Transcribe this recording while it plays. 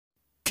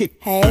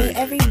Hey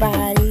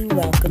everybody,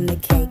 welcome to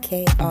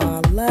KK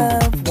All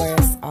Love, where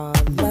it's all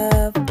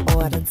love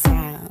all the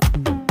time.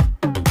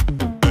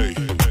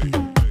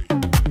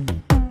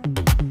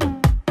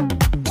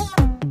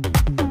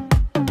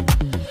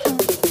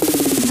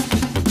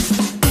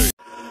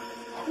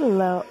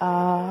 Hello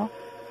all,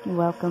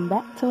 welcome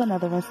back to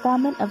another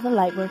installment of the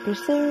Lightworker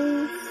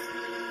series.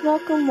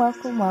 Welcome,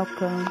 welcome,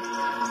 welcome.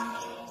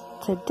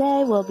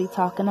 Today we'll be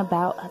talking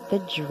about the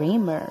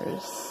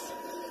dreamers.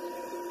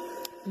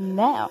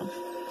 Now,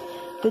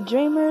 the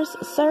dreamers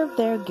serve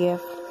their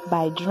gift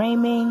by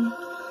dreaming,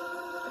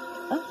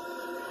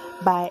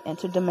 by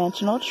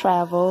interdimensional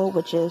travel,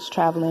 which is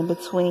traveling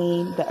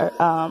between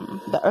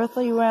the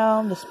earthly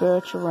realm, the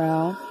spiritual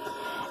realm,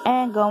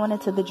 and going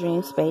into the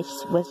dream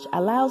space, which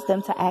allows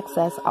them to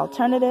access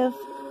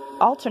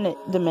alternate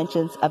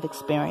dimensions of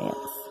experience.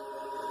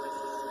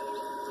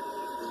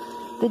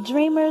 The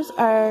dreamers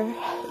are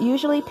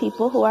usually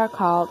people who are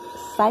called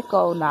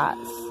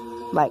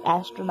psychonauts, like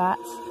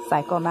astronauts,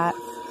 psychonauts.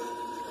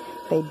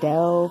 They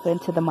delve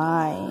into the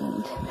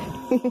mind.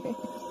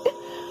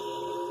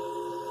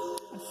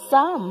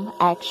 Some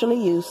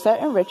actually use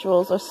certain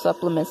rituals or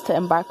supplements to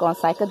embark on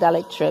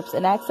psychedelic trips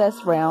and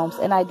access realms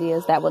and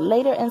ideas that would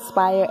later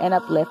inspire and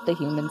uplift the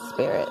human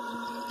spirit.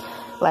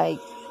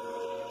 Like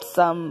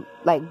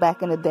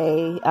back in the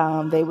day,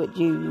 they would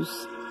use,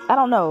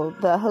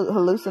 the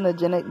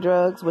hallucinogenic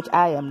drugs, which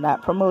I am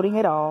not promoting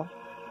at all.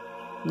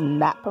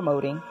 Not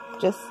promoting.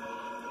 Just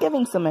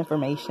giving some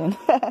information.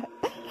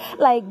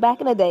 Like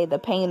back in the day, the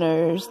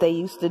painters, they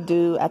used to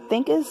do, I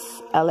think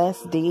it's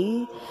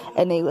LSD,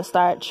 and they would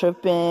start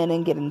tripping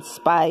and get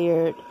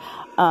inspired.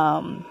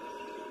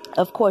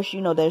 Of course,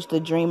 there's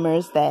the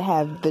dreamers that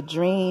have the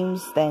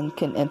dreams, then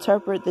can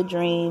interpret the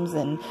dreams,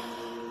 and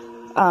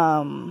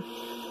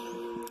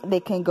they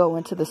can go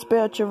into the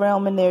spiritual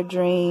realm in their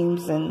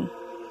dreams, and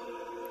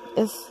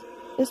it's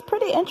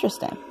pretty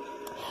interesting.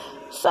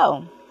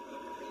 So,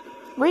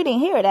 reading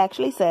here, it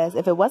actually says,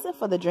 if it wasn't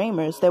for the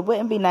dreamers, there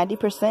wouldn't be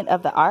 90%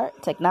 of the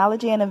art,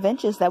 technology, and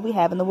inventions that we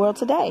have in the world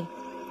today.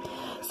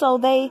 So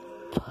the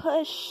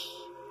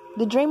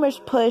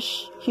dreamers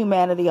push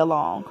humanity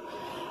along.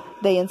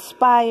 They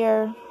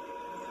inspire,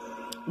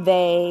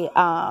 they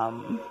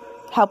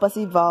help us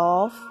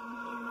evolve,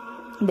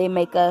 they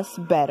make us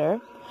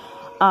better.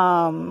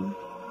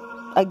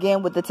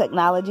 Again, with the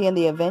technology and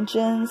the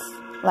inventions,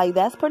 like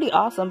that's pretty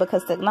awesome,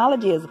 because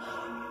technology is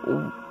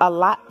a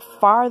lot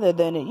farther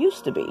than it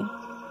used to be.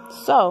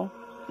 So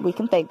we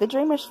can thank the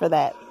dreamers for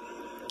that,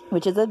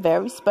 which is a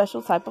very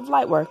special type of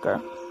light worker.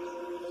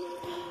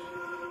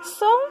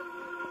 So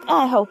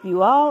I hope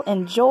you all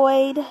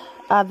enjoyed the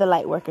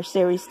Lightworker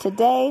series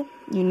today.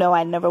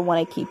 I never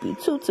want to keep you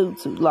too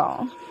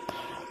long.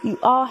 You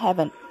all have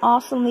an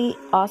awesomely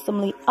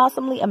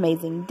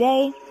amazing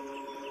day.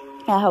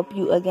 I hope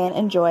you again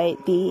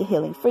enjoyed the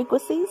healing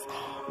frequencies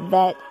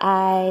that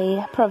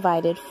I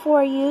provided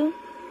for you.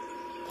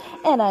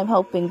 And I'm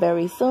hoping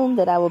very soon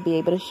that I will be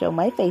able to show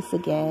my face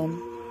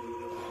again.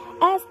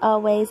 As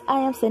always, I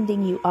am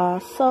sending you all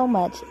so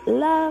much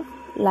love,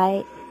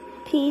 light,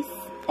 peace,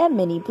 and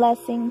many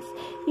blessings.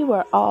 You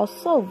are all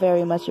so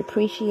very much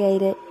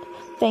appreciated.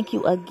 Thank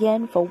you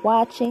again for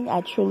watching.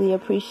 I truly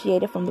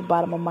appreciate it from the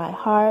bottom of my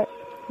heart.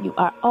 You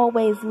are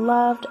always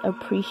loved,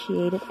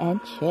 appreciated,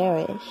 and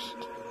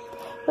cherished.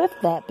 With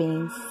that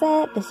being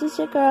said, this is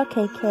your girl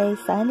KK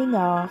signing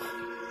off.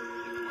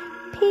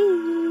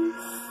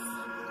 Peace.